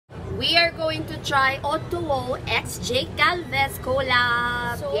we are going to try OTWOO x Galvez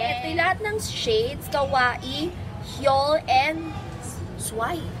collab. So, ito yung lahat ng shades, kawaii, hyol, and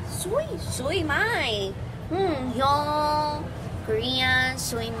sui mai. Hyol, Korean,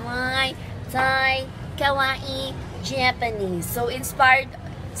 sui mai, Thai, kawaii, Japanese. So, inspired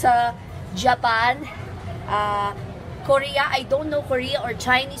sa Japan, Korea, I don't know Korea or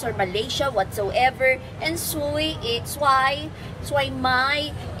Chinese or Malaysia whatsoever. And sui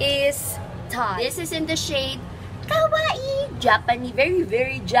mai is Thai. This is in the shade kawaii, Japanese,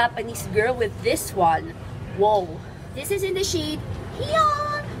 very Japanese girl with this one. Whoa. This is in the shade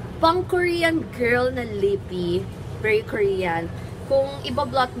hyol, pang Korean girl na lippy, very Korean. Kung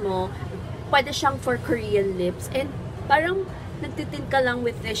iba-blot mo, pwede siyang for Korean lips, and parang nagtitin ka lang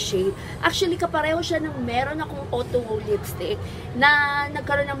with this shade. Actually, kapareho siya ng meron akong OTWOO lipstick na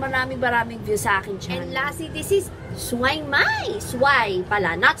nagkaroon ng maraming views sa akin channel. And lastly, this is Swai Mai. Swai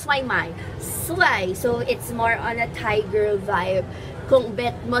pala, not Swai Mai. Swai. So, it's more on a Thai girl vibe. Kung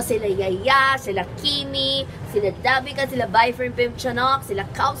bet mo sila Yaya, sila Kimi, sila Davika, sila Boyfriend Pimp Chanok, sila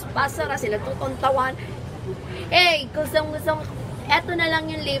Kaus Pasara, sila Tutong Tawan. Hey, gusto mo, eto na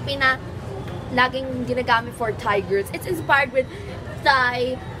lang yung lippy na laging ginagamit for Thai girls. It's inspired with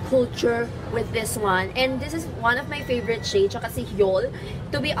Thai culture with this one. And this is one of my favorite shades, tsaka si hyol.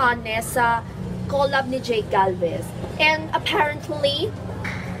 To be honest, sa collab ni Galvez. And apparently,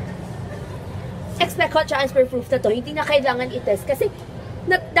 expect ko transfer-proof na to. Hindi na kailangan i-test. Kasi,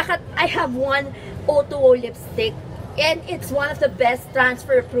 I have one OTWOO lipstick. And it's one of the best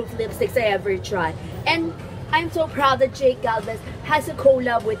transfer-proof lipsticks I ever tried. And I'm so proud that Galvez has a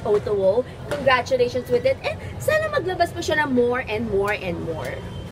collab with OTWOO. Congratulations with it. And sana maglabas pa siya ng more and more.